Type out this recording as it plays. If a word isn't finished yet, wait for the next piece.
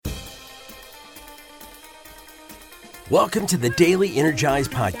Welcome to the Daily Energize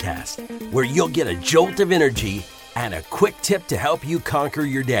podcast, where you'll get a jolt of energy and a quick tip to help you conquer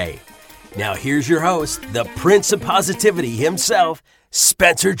your day. Now here's your host, the Prince of Positivity himself,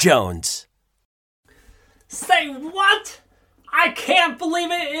 Spencer Jones. Say what? I can't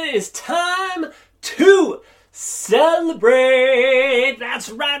believe it. It is time to celebrate.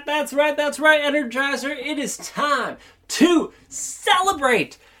 That's right, Energizer. It is time to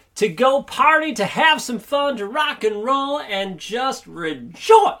celebrate, to go party, to have some fun, to rock and roll, and just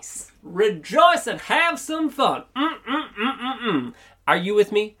rejoice. Rejoice and have some fun. Are you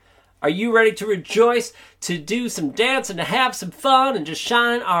with me? Are you ready to rejoice, to do some dance, and to have some fun, and just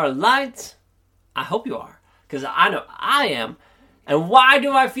shine our lights? I hope you are, because I know I am. And why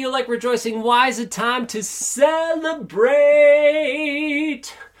do I feel like rejoicing? Why is it time to celebrate?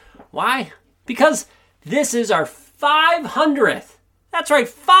 Why? Because this is our 500th. That's right,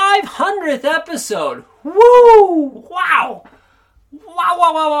 500th episode. Woo! Wow!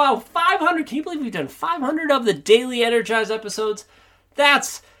 Wow. 500. Can you believe we've done 500 of the Daily Energize episodes?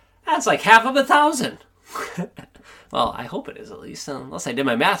 That's like half of 1,000. Well, I hope it is, at least, unless I did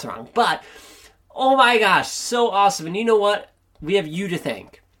my math wrong. But, oh my gosh, so awesome. And you know what? We have you to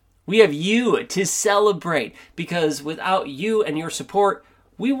thank. We have you to celebrate, because without you and your support,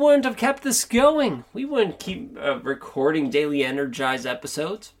 we wouldn't have kept this going. We wouldn't keep recording Daily Energize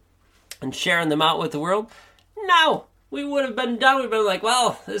episodes and sharing them out with the world. No, we would have been done. We'd been like,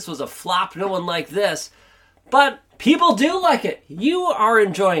 well, this was a flop. No one liked this. But people do like it. You are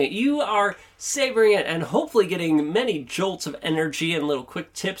enjoying it. You are savoring it, and hopefully getting many jolts of energy and little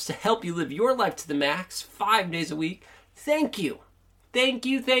quick tips to help you live your life to the max 5 days a week. Thank you. Thank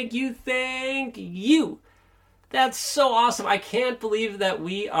you. That's so awesome. I can't believe that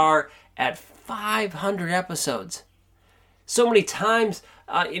we are at 500 episodes. So many times,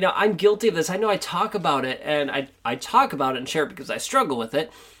 I'm guilty of this. I know I talk about it, and I talk about it and share it because I struggle with it,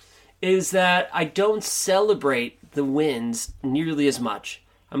 is that I don't celebrate the wins nearly as much.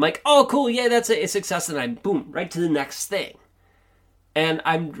 I'm like, oh, cool, yeah, that's a success, and I'm, boom, right to the next thing. And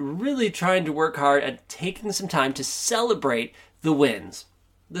I'm really trying to work hard at taking some time to celebrate the wins.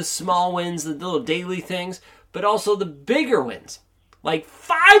 The small wins, the little daily things, but also the bigger wins. Like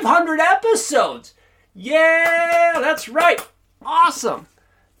 500 episodes! Yeah, that's right! Awesome!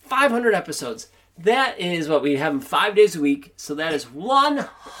 500 episodes. That is what we have in 5 days a week, so that is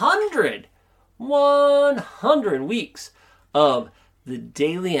 100 weeks of the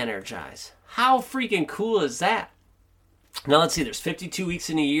Daily Energize. How freaking cool is that? Now let's see, there's 52 weeks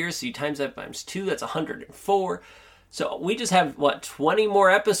in a year, so you times that times 2, that's 104. So we just have, 20 more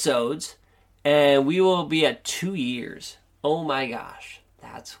episodes, and we will be at 2 years. Oh my gosh,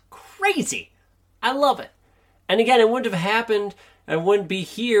 that's crazy. I love it. And again, it wouldn't have happened, I wouldn't be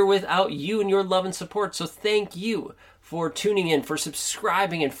here without you and your love and support. So thank you for tuning in, for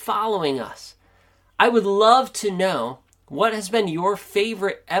subscribing and following us. I would love to know what has been your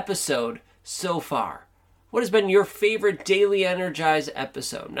favorite episode so far. What has been your favorite Daily Energize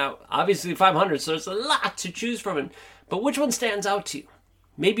episode? Now, obviously 500, so there's a lot to choose from. But which one stands out to you?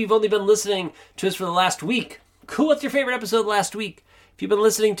 Maybe you've only been listening to us for the last week. Cool, what's your favorite episode last week? If you've been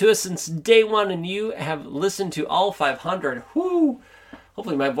listening to us since day one and you have listened to all 500,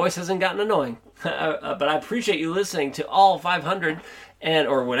 hopefully my voice hasn't gotten annoying. But I appreciate you listening to all 500,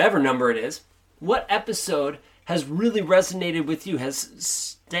 or whatever number it is. What episode has really resonated with you, has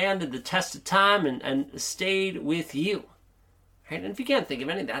standed the test of time and stayed with you? Right? And if you can't think of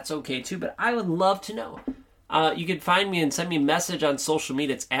any, that's okay too, but I would love to know. You can find me and send me a message on social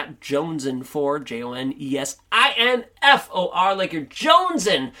media. It's at Jonesin4, Jonesinfor, like you're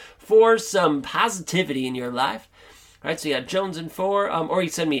jonesing for some positivity in your life. All right, so you got Jonesin4, or you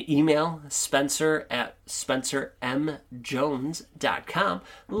send me an email, spencer@spencermjones.com.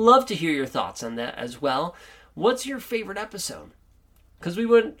 Love to hear your thoughts on that as well. What's your favorite episode? Because we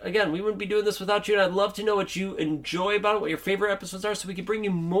wouldn't be doing this without you, and I'd love to know what you enjoy about it, what your favorite episodes are, so we can bring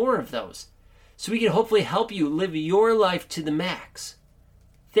you more of those. So we can hopefully help you live your life to the max.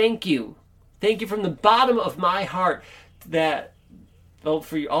 Thank you. Thank you from the bottom of my heart for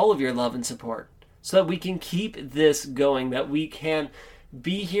all of your love and support, so that we can keep this going, that we can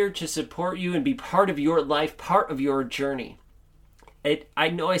be here to support you and be part of your life, part of your journey. I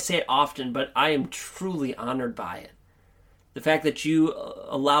know I say it often, but I am truly honored by it. The fact that you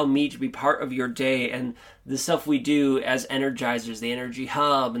allow me to be part of your day and the stuff we do as Energizers, the Energy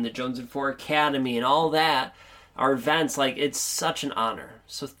Hub and the Jonesin4 Academy and all that, our events, it's such an honor.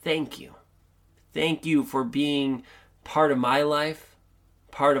 So thank you. Thank you for being part of my life,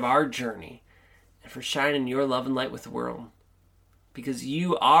 part of our journey, and for shining your love and light with the world. Because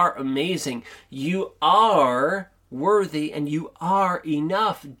you are amazing. You are worthy and you are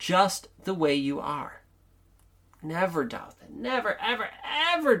enough just the way you are. Never doubt that. Never, ever,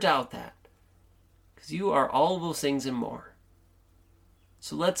 ever doubt that. Because you are all of those things and more.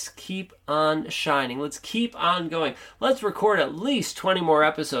 So let's keep on shining. Let's keep on going. Let's record at least 20 more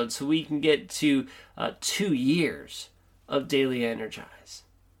episodes so we can get to 2 years of Daily Energize.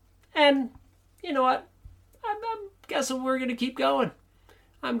 And you know what? I'm guessing we're going to keep going.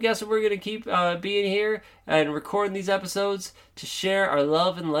 I'm guessing we're going to keep being here and recording these episodes to share our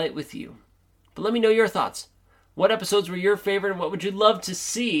love and light with you. But let me know your thoughts. What episodes were your favorite and what would you love to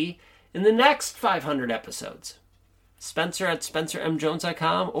see in the next 500 episodes? Spencer at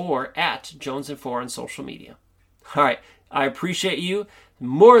spencermjones.com or at Jones4 on social media. All right. I appreciate you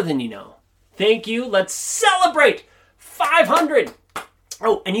more than you know. Thank you. Let's celebrate 500.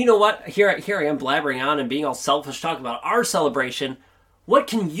 Oh, and you know what? Here I am blabbering on and being all selfish talking about our celebration. What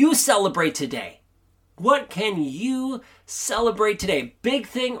can you celebrate today? What can you celebrate today? Big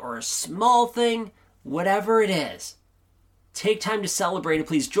thing or a small thing? Whatever it is. Take time to celebrate it.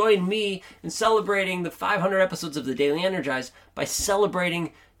 Please join me in celebrating the 500 episodes of the Daily Energize by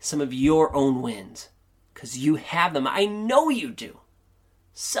celebrating some of your own wins. Because you have them. I know you do.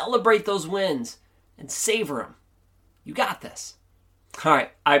 Celebrate those wins and savor them. You got this. All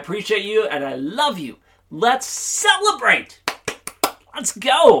right. I appreciate you and I love you. Let's celebrate. Let's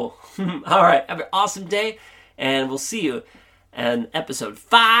go. All right. Have an awesome day. And we'll see you in episode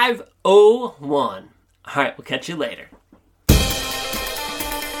 501. All right. We'll catch you later.